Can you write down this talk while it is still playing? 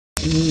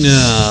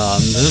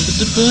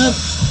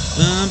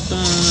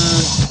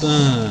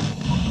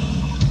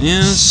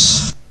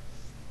Yes.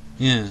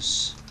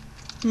 Yes.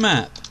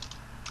 Map.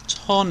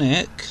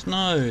 Tonic.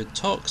 No.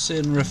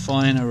 Toxin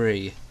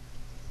Refinery.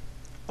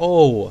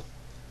 Oh.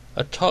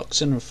 The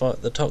Toxin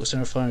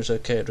Refinery is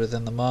located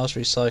within the Mars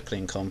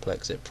Recycling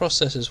Complex. It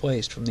processes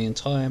waste from the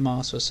entire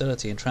Mars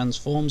facility and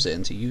transforms it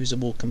into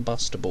usable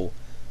combustible.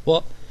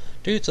 What?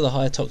 Due to the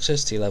high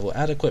toxicity level,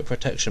 adequate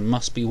protection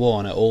must be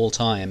worn at all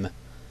time.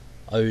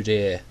 Oh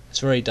dear. It's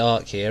very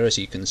dark here, as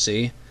you can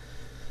see.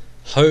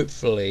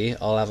 Hopefully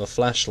I'll have a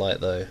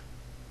flashlight though.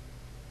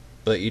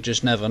 But you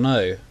just never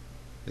know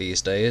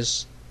these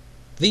days.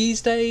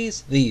 These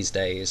days? These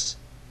days.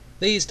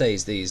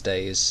 These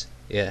days.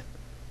 Yeah.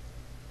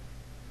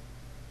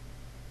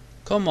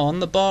 Come on,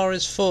 the bar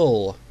is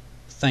full.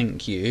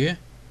 Thank you.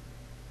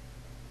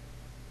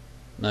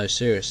 No,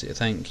 seriously,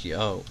 thank you.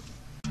 Oh.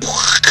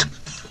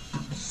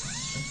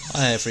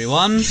 Hi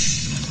everyone.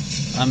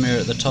 I'm here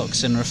at the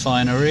Toxin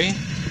Refinery.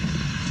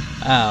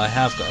 Oh, I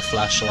have got a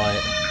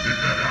flashlight.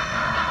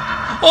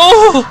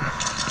 Oh!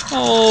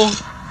 Oh!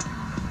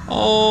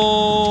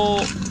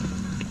 Oh!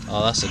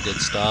 Oh, that's a good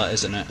start,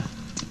 isn't it?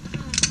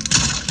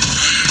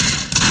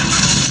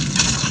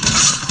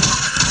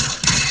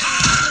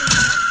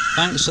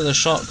 Thanks for the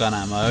shotgun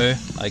ammo,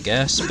 I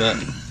guess, but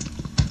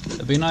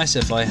it'd be nice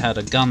if I had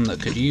a gun that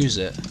could use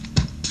it.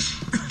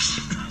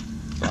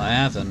 But I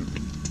haven't.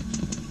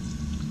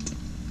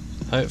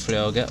 Hopefully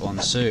I'll get one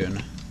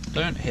soon.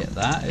 Don't hit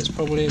that, it's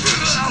probably...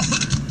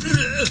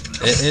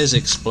 It is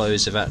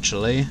explosive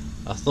actually.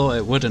 I thought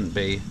it wouldn't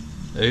be.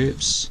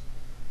 Oops.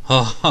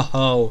 Ho ho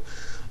ho.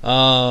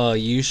 Oh,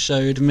 you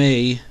showed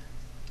me.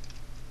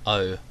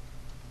 Oh.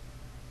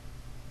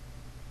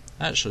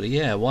 Actually,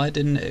 yeah, why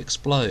didn't it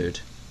explode?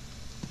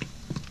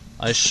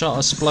 I shot a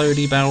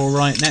splody barrel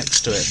right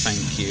next to it,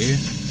 thank you.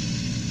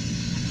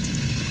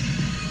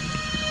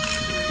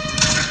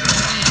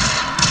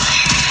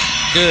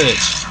 Good.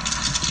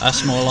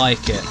 That's more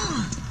like it.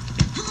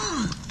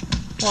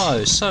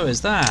 Whoa, so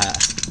is that.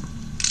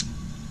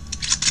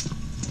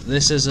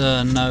 This is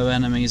a no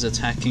enemies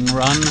attacking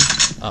run.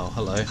 Oh,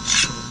 hello.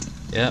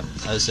 Yep,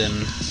 as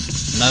in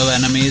no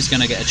enemies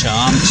gonna get a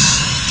chance.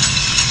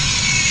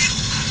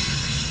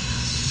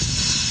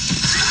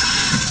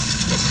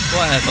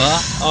 Whatever.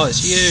 Oh,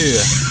 it's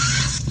you.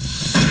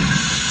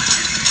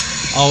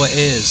 Oh, it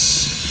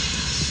is.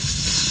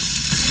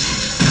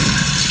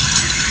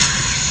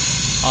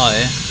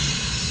 Hi.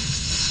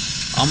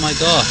 Oh my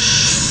gosh.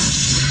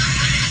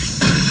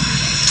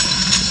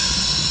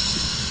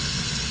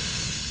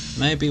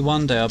 Maybe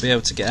one day I'll be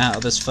able to get out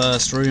of this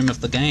first room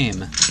of the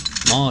game.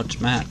 Mod,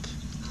 map.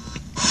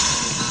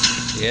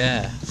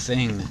 Yeah,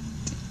 thing.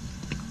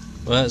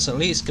 Well, it's at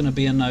least going to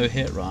be a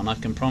no-hit run, I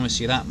can promise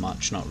you that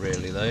much. Not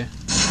really, though.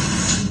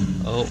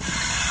 Oh.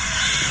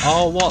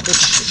 Oh, what the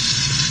shit?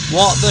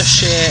 What the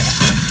shit?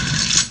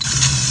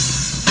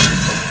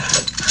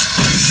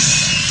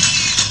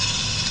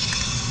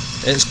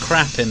 It's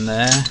crap in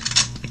there.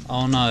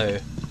 Oh no.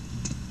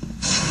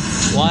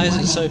 Why is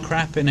it so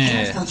crap in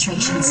here? Air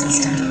filtration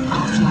system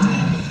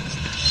offline.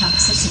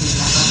 Toxicity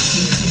level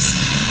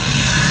increasing.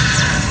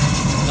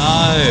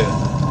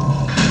 No.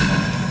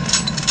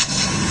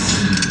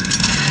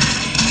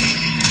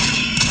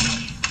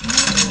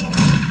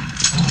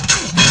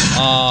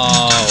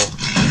 Oh.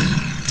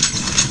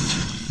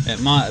 It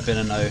might have been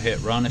a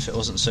no-hit run if it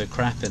wasn't so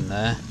crap in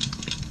there.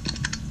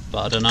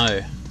 But I don't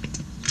know.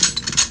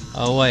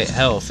 Oh wait,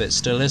 health, it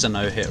still is a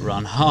no-hit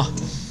run. Huh.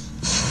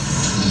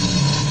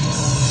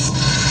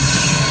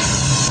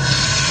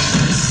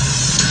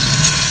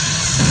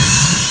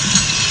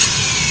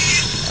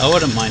 I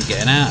wouldn't mind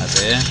getting out of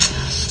here.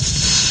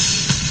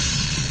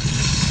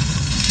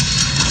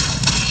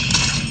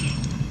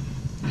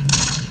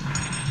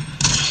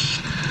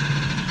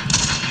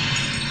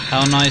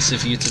 How nice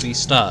of you to be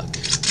stuck.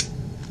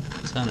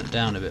 Turn it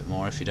down a bit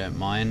more if you don't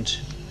mind.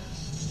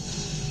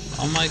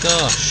 Oh my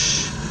gosh.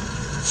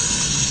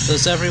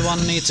 Does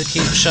everyone need to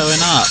keep showing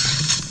up?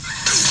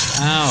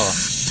 Ow.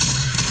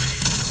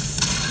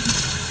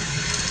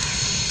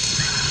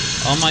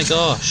 Oh my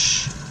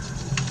gosh.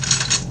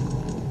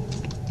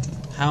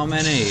 How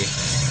many?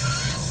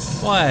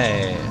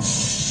 Why?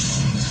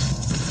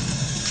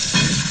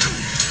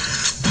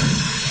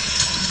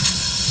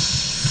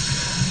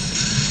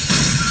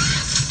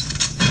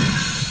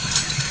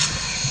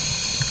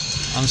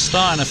 I'm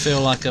starting to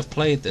feel like I've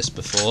played this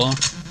before.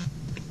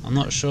 I'm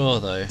not sure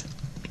though.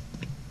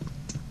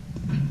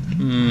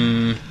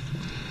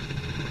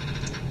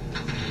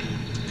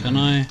 Can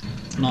I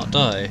not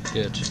die?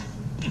 Good.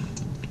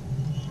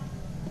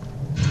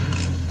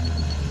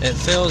 It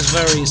feels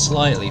very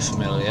slightly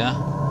familiar.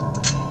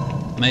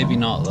 Maybe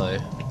not though.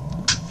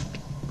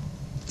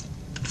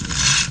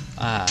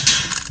 Ah.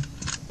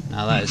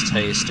 Now that is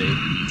tasty.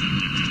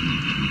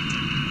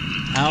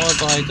 How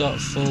have I got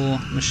full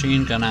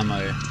machine gun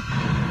ammo?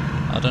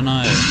 I don't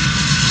know.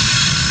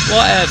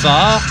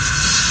 Whatever!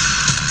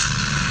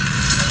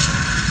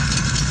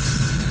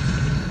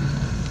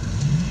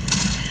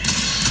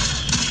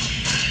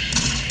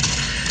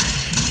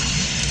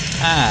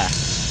 Ah!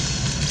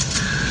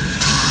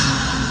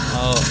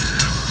 Oh.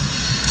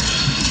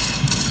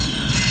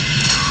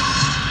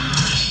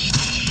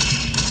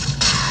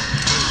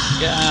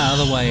 Get out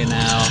of the way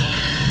now.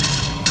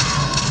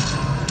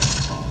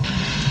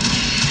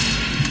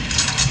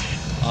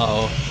 Uh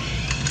oh.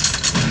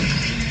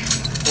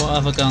 What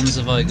other guns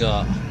have I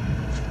got?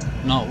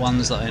 Not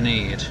ones that I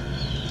need.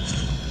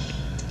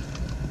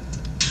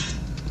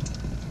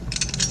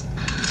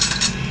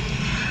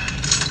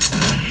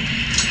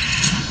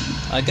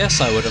 I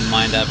guess I wouldn't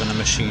mind having a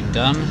machine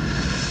gun.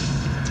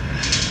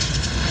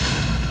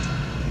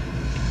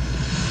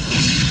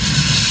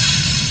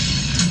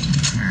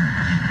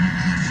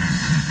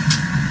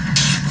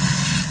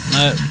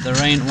 No,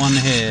 there ain't one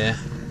here.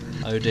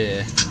 Oh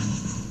dear.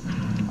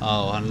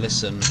 Oh, and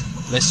listen.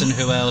 Listen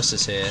who else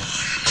is here.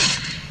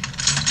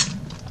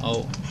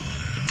 Oh.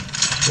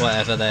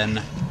 Whatever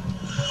then.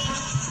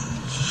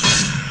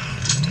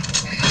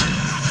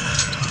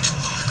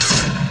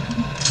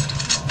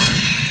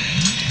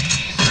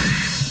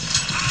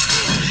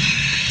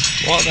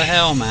 What the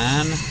hell,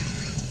 man?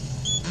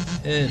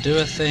 Here, do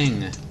a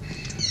thing.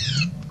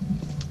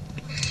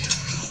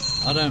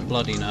 I don't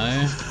bloody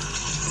know.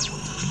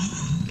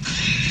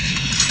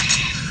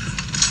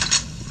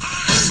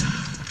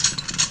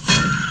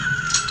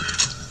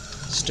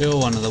 Still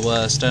one of the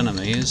worst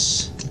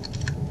enemies.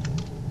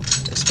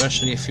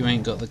 Especially if you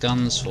ain't got the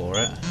guns for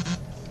it.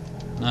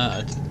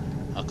 No,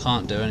 I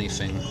can't do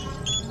anything.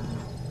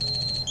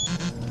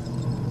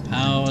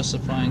 Power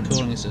supply and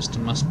cooling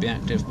system must be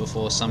active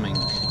before something.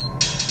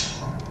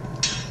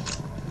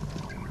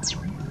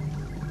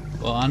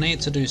 Well, I need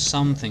to do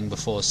something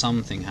before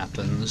something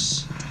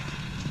happens.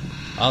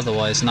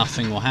 Otherwise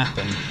nothing will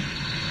happen.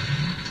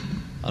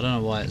 I don't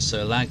know why it's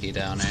so laggy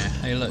down here.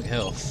 Hey look,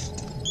 health.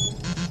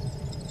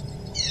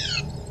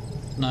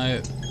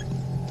 No.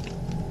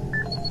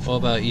 What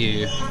about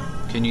you?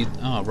 Can you...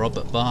 Oh,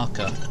 Robert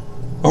Barker.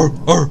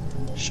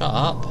 Shut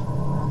up.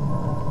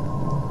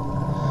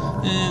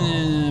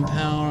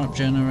 Power up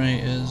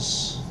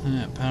generators.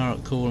 Power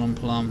up cool and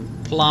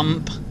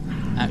plump.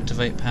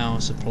 Activate power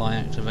supply.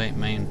 Activate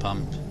main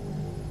pump.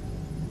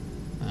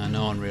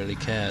 No one really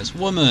cares.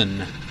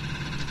 Woman!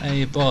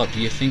 Hey Bob,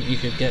 you think you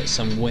could get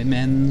some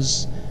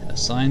women's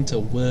assigned to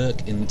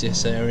work in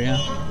this area?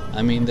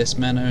 I mean, this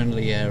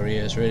men-only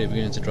area is really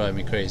beginning to drive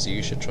me crazy.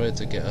 You should try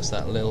to get us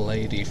that little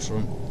lady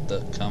from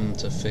that come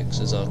to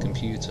fixes our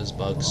computers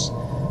bugs.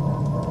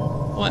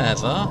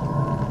 Whatever.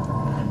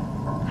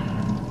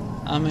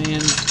 I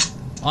mean,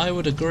 I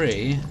would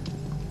agree.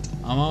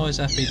 I'm always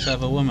happy to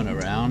have a woman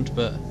around,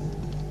 but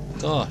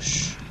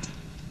gosh,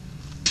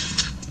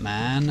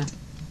 man,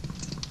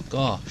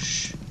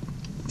 gosh.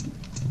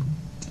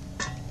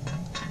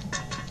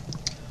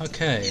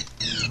 Okay,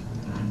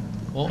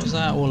 what was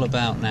that all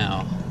about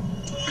now?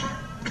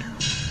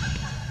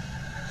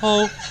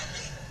 Oh,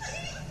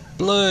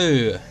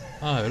 blue.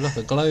 Oh, look,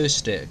 a glow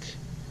stick.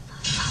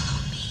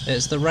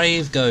 It's the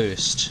rave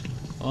ghost.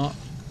 What?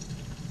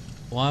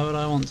 Why would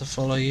I want to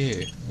follow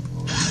you?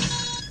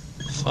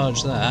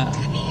 Fudge that.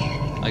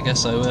 I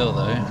guess I will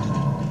though.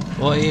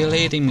 What are you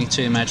leading me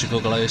to,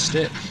 magical glow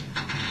stick?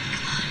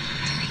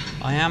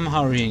 I am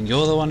hurrying.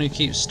 You're the one who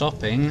keeps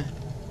stopping.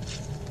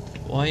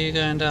 Why are you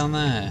going down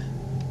there?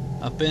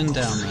 I've been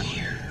down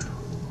there.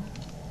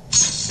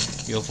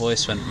 Your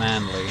voice went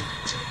manly.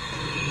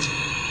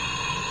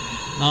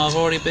 No, I've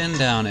already been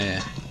down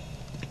here.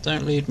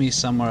 Don't lead me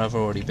somewhere I've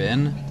already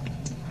been.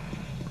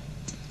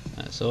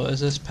 So what is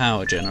this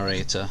power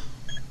generator?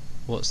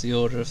 What's the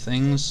order of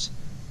things?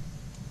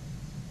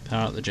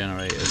 Power up the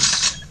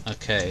generators.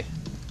 Okay.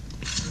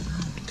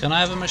 Can I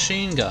have a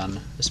machine gun?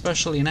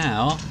 Especially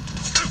now.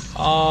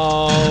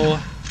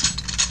 Oh.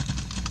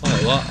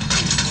 Wait, what?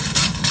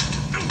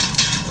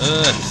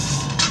 Ugh.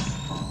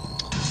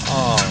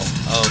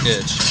 Oh,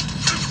 good.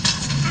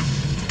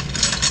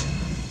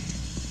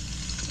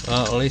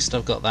 Well, at least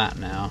I've got that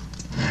now.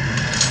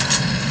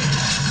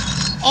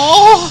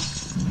 Oh!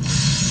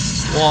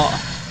 What?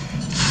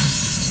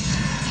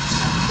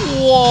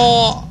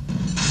 What?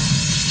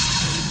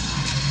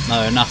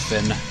 No,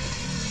 nothing.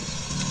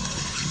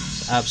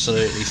 It's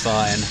absolutely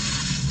fine.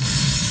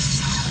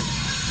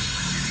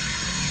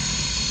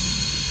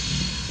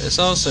 It's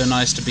also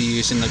nice to be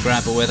using the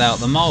grabber without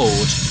the mould.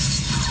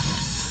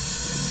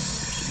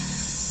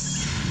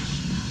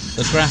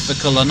 The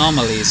graphical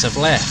anomalies have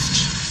left.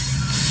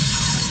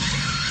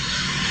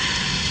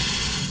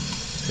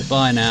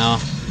 Goodbye now.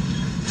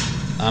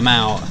 I'm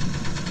out.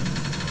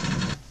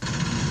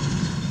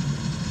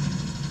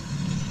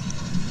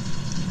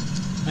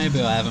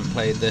 Maybe I haven't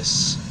played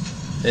this.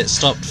 It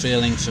stopped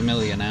feeling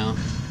familiar now.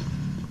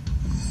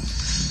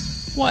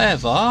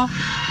 Whatever.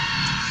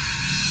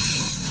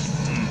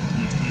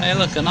 Hey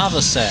look,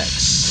 another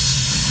sex.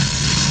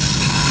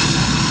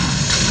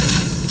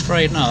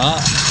 Afraid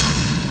not.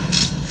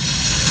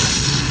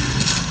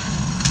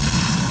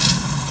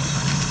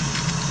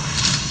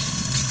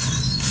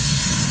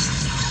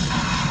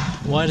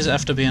 Why does it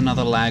have to be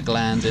another lag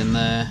land in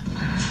there?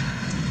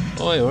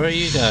 Oi, where are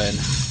you going?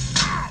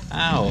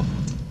 Ow.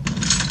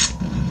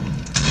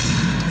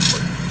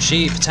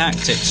 Cheap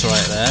tactics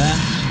right there.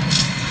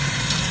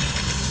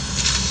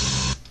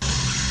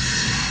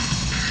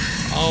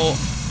 Oh,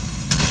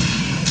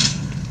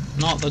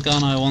 not the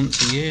gun I want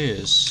to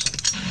use.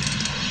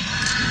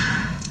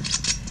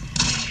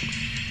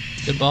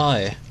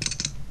 Goodbye.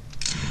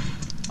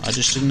 I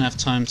just didn't have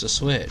time to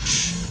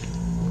switch.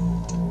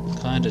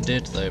 Kinda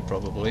did though,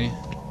 probably.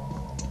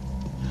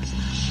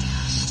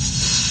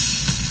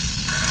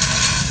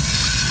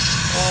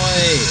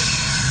 Oi!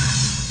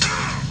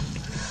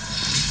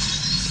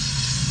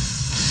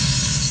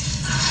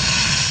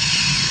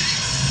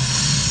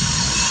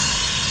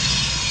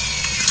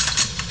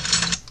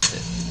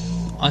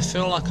 I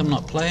feel like I'm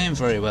not playing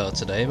very well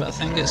today, but I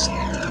think it's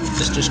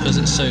just because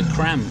it's so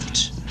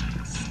cramped.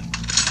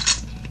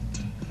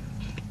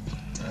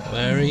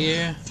 Where are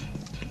you?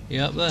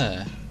 You up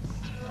there?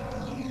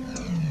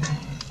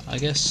 I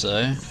guess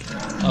so.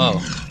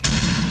 Oh.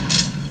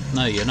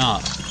 No, you're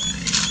not.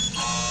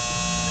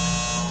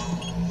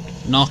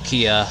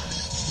 Nokia.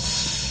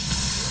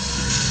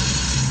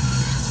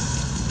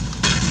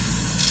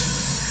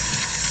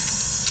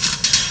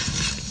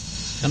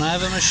 Can I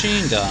have a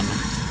machine gun?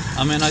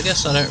 I mean, I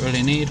guess I don't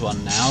really need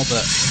one now,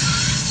 but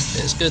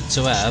it's good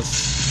to have.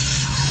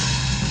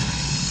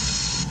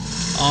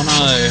 Oh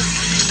no.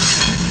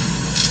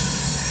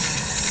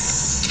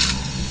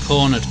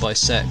 Cornered by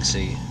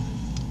sexy.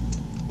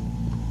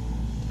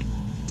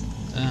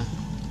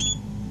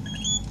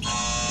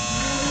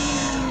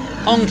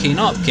 Honky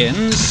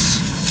Nopkins.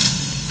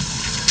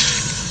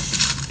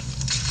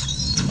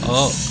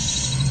 Oh.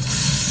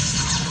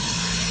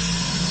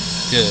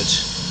 Good.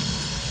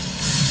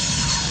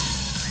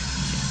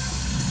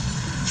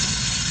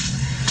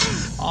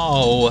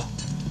 Oh.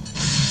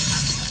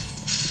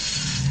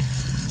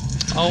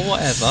 Oh,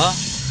 whatever.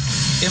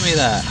 Give me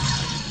that.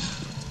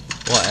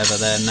 Whatever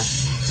then.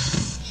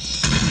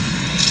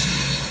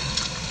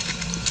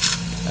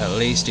 At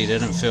least he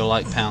didn't feel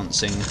like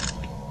pouncing.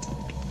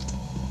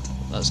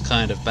 That's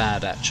kind of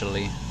bad,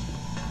 actually.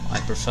 I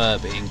prefer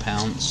being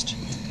pounced,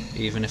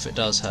 even if it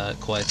does hurt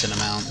quite an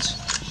amount.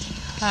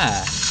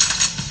 Ah.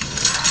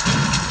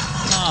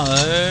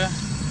 No.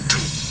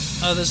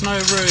 Oh, there's no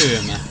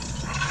room.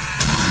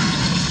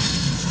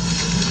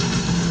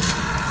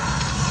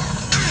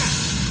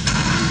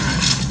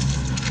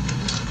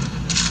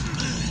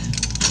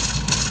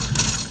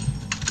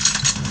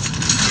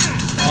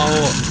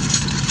 Oh.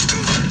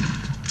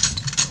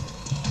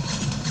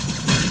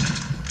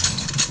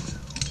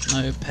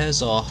 No,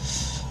 Pez off.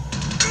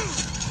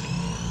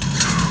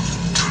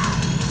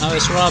 No,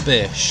 it's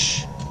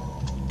rubbish.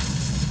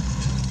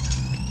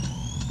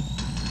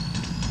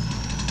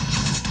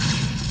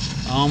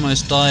 I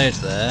almost died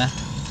there.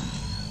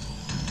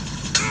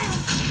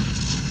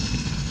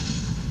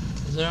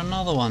 Is there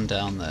another one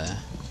down there?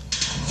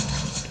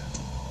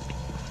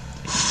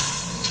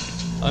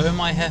 Oh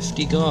my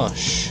hefty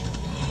gosh.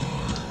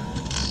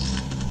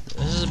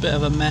 This is a bit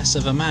of a mess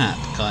of a map,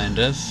 kind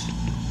of.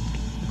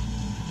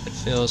 It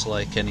feels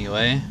like,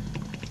 anyway.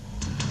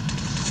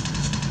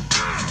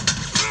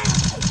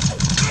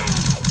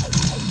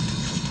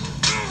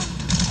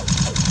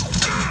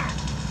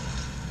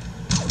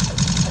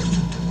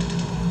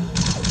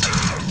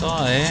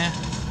 Die.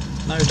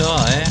 No,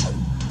 die.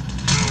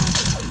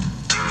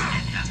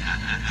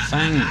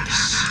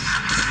 Thanks.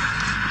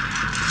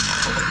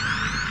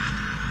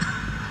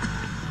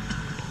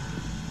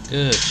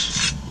 Good.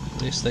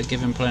 At least they're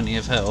giving plenty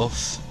of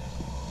health.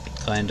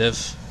 Kind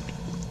of.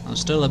 I'm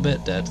still a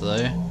bit dead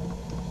though,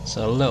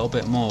 so a little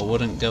bit more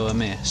wouldn't go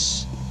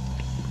amiss.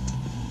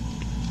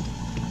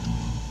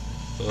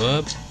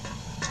 Whoop.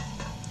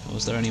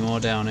 Was there any more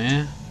down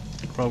here?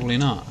 Probably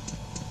not,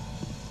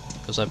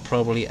 because I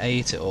probably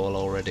ate it all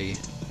already.